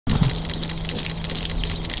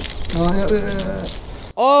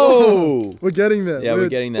Oh! We're getting there. Yeah, we're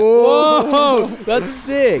getting there. Oh. Whoa! That's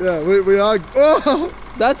sick! Yeah, we are. Oh!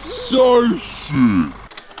 That's so sick!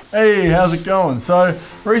 Hey, how's it going? So,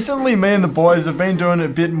 recently me and the boys have been doing a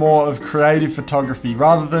bit more of creative photography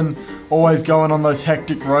rather than always going on those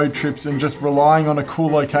hectic road trips and just relying on a cool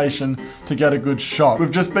location to get a good shot.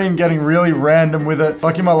 We've just been getting really random with it.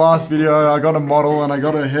 Like in my last video, I got a model and I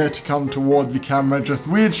got her hair to come towards the camera, just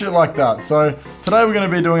weird shit like that. So, today we're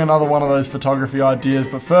going to be doing another one of those photography ideas,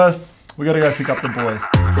 but first, we got to go pick up the boys.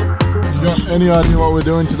 You got any idea what we're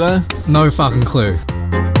doing today? No fucking clue.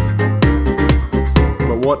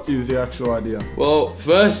 What is the actual idea? Well,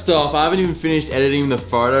 first off, I haven't even finished editing the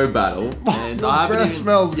photo battle, and I haven't even,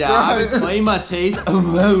 I haven't cleaned my teeth.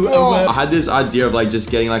 I had this idea of like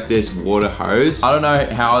just getting like this water hose. I don't know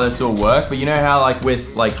how this will work, but you know how like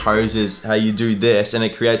with like hoses, how you do this and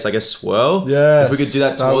it creates like a swirl? Yeah. If we could do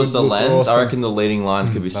that towards the lens, awesome. I reckon the leading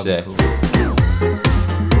lines could be sick. Cool.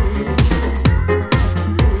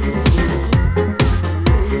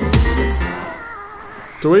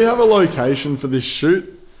 Do we have a location for this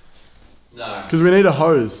shoot? No. Because we need a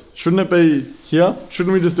hose. Shouldn't it be here?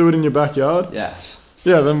 Shouldn't we just do it in your backyard? Yes.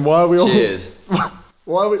 Yeah, then why are we all... Cheers. Why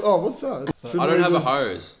are we... Oh, what's that? I don't have a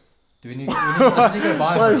hose. Do we need to go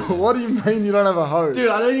buy a hose? Wait, what do you mean you don't have a hose? Dude,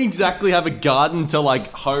 I don't exactly have a garden to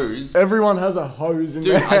like hose. Everyone has a hose in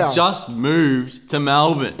Dude, their house. I just moved to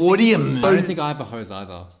Melbourne. What do you mean? I don't think I have a hose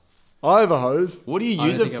either. I have a hose. What do you I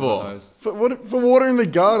use don't it think I have a for? hose. For watering the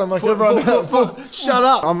garden. Like everyone... Shut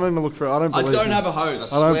up! I'm going to look for it. I don't I believe don't you. have a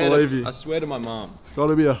hose. I don't believe you. I swear to my mom. It's got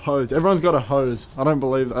to be a hose. Everyone's got a hose. I don't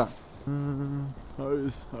believe that.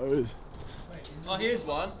 Hose. Oh, here's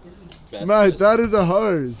one. Mate, that is a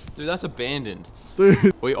hose. Dude, that's abandoned.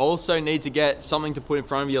 Dude. We also need to get something to put in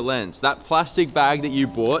front of your lens. That plastic bag that you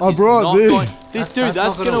bought I is brought not this. going... Dude,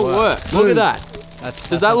 that's not gonna gonna work. work. Look Dude. at that.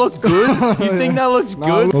 Does that look good? You think that looks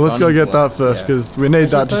good? Well, let's go get that first because we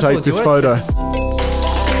need that to First of all, take do this you photo. want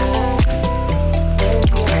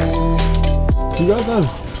Do you guys have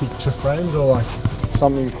picture frames or like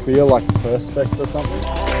something clear like Perspex or something?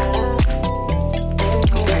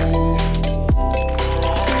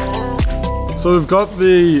 So we've got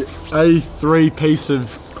the A3 piece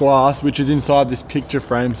of glass which is inside this picture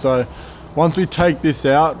frame. So once we take this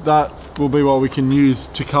out, that will be what we can use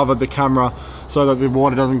to cover the camera so that the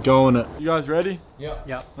water doesn't go in it. You guys ready? Yep.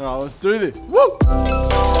 Alright, let's do this. Woo!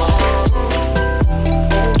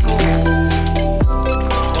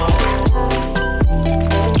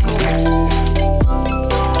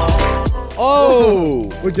 Oh!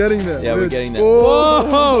 We're getting there. Yeah, we're getting there.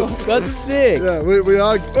 Oh. Whoa! That's sick! Yeah, we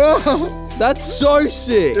are. Oh! That's so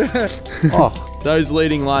sick! Oh, those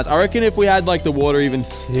leading lines. I reckon if we had like the water even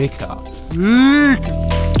thicker.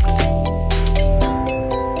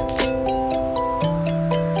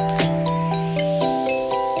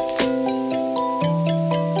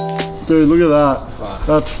 Dude, look at that.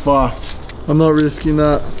 That's fucked. I'm not risking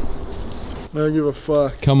that. I don't give a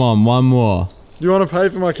fuck. Come on, one more. Do you want to pay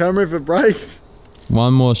for my camera if it breaks?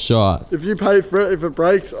 One more shot. If you pay for it, if it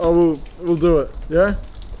breaks, we'll do it. Yeah?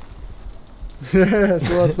 Yeah, that's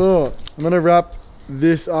what I thought. I'm gonna wrap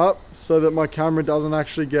this up so that my camera doesn't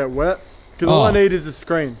actually get wet. Because all I need is a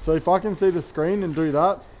screen. So if I can see the screen and do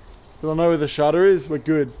that, because I know where the shutter is, we're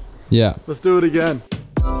good. Yeah. Let's do it again.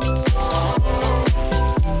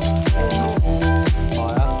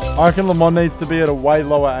 I reckon Lamont needs to be at a way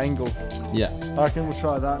lower angle. Yeah. I reckon we'll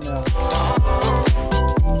try that now.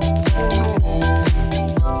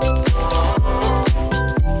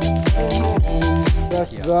 Check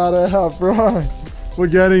that out, bro. We're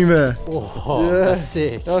getting there. Oh, Yeah. that's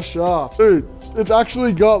sick. How sharp. Dude, it's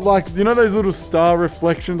actually got like, you know those little star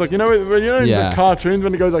reflections? Like, you know in the cartoons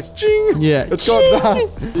when it goes like, ching? Yeah. It's got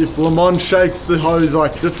that. If Lamont shakes the hose,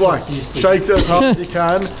 like, just like, shakes it as hard as he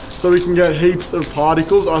can, so we can get heaps of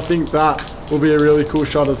particles, I think that will be a really cool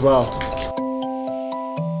shot as well.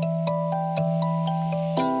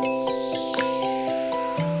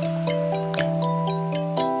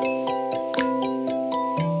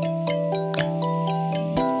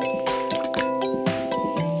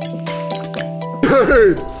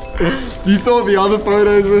 Dude, you thought the other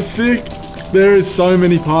photos were sick? There is so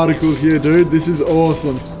many particles here, dude. This is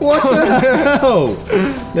awesome. What the hell?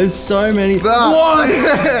 There's so many.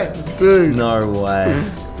 What? Dude. No way.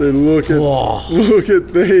 Dude, look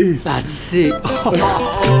at these. That's sick. Awesome.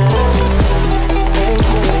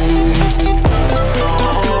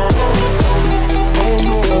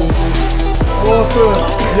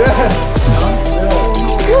 Yeah.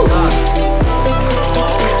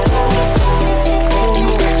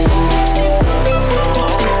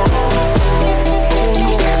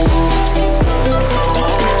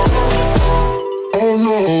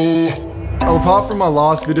 apart from my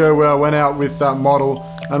last video where I went out with that model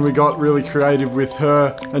and we got really creative with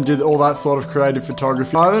her and did all that sort of creative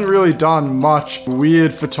photography, I haven't really done much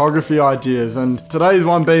weird photography ideas, and today's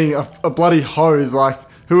one being a bloody hose. Like,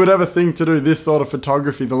 who would ever think to do this sort of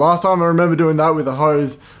photography? The last time I remember doing that with a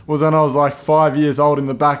hose was when I was like 5 years old in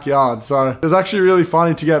the backyard. So it was actually really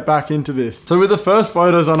funny to get back into this. So with the first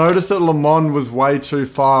photos, I noticed that Le Monde was way too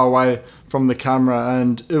far away from the camera,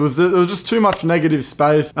 and it was just too much negative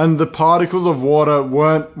space, and the particles of water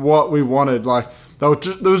weren't what we wanted. Like,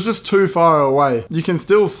 it was just too far away. You can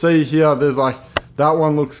still see here, there's like, that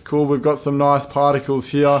one looks cool. We've got some nice particles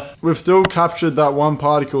here. We've still captured that one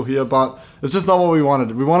particle here, but it's just not what we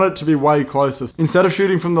wanted. We wanted it to be way closer. Instead of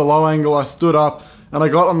shooting from the low angle, I stood up and I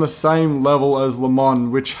got on the same level as Le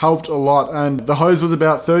Monde, which helped a lot. And the hose was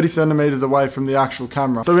about 30 centimeters away from the actual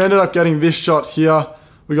camera. So we ended up getting this shot here.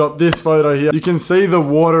 We got this photo here. You can see the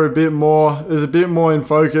water a bit more. There's a bit more in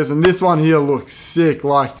focus. And this one here looks sick.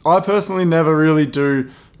 Like, I personally never really do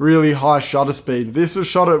really high shutter speed. This was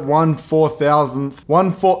shot at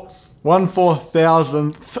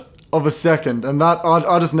 1/4000th of a second, and that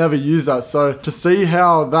I just never use that. So to see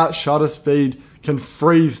how that shutter speed can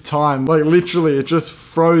freeze time, like literally it just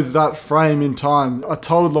froze that frame in time. I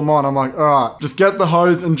told Le Monde, I'm like, all right, just get the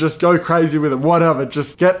hose and just go crazy with it, whatever.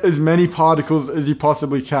 Just get as many particles as you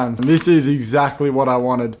possibly can. And this is exactly what I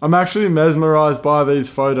wanted. I'm actually mesmerized by these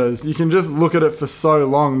photos. You can just look at it for so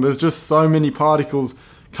long. There's just so many particles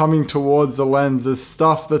coming towards the lens. There's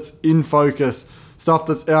stuff that's in focus, stuff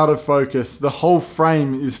that's out of focus. The whole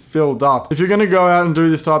frame is filled up. If you're gonna go out and do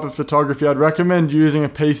this type of photography, I'd recommend using a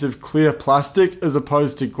piece of clear plastic as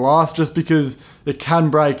opposed to glass, just because it can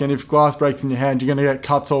break, and if glass breaks in your hand, you're gonna get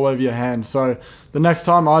cuts all over your hand. So the next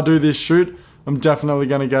time I do this shoot, I'm definitely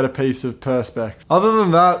gonna get a piece of Perspex. Other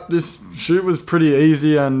than that, this shoot was pretty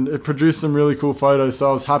easy and it produced some really cool photos,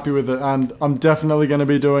 so I was happy with it, and I'm definitely gonna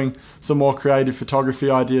be doing some more creative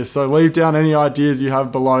photography ideas. So leave down any ideas you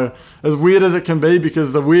have below. As weird as it can be,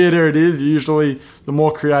 because the weirder it is, usually the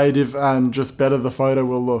more creative and just better the photo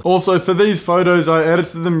will look. Also, for these photos, I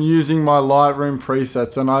edited them using my Lightroom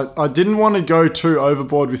presets, and I didn't want to go too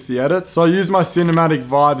overboard with the edits. So I used my Cinematic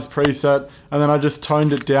Vibes preset, and then I just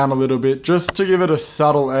toned it down a little bit just to give it a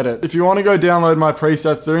subtle edit. If you want to go download my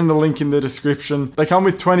presets, they're in the link in the description. They come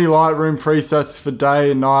with 20 Lightroom presets for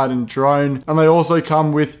day, night, and drone, and they also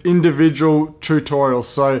come with individual tutorials.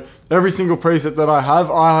 So every single preset that I have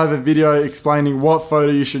a video explaining what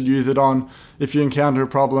photo you should use it on if you encounter a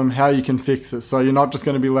problem, how you can fix it, so you're not just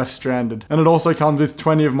going to be left stranded. And it also comes with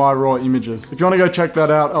 20 of my raw images. If you want to go check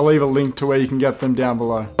that out, I'll leave a link to where you can get them down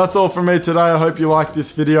below. That's all from me today. I hope you liked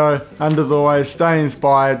this video, and as always, stay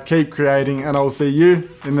inspired, keep creating, and I'll see you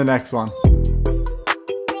in the next one.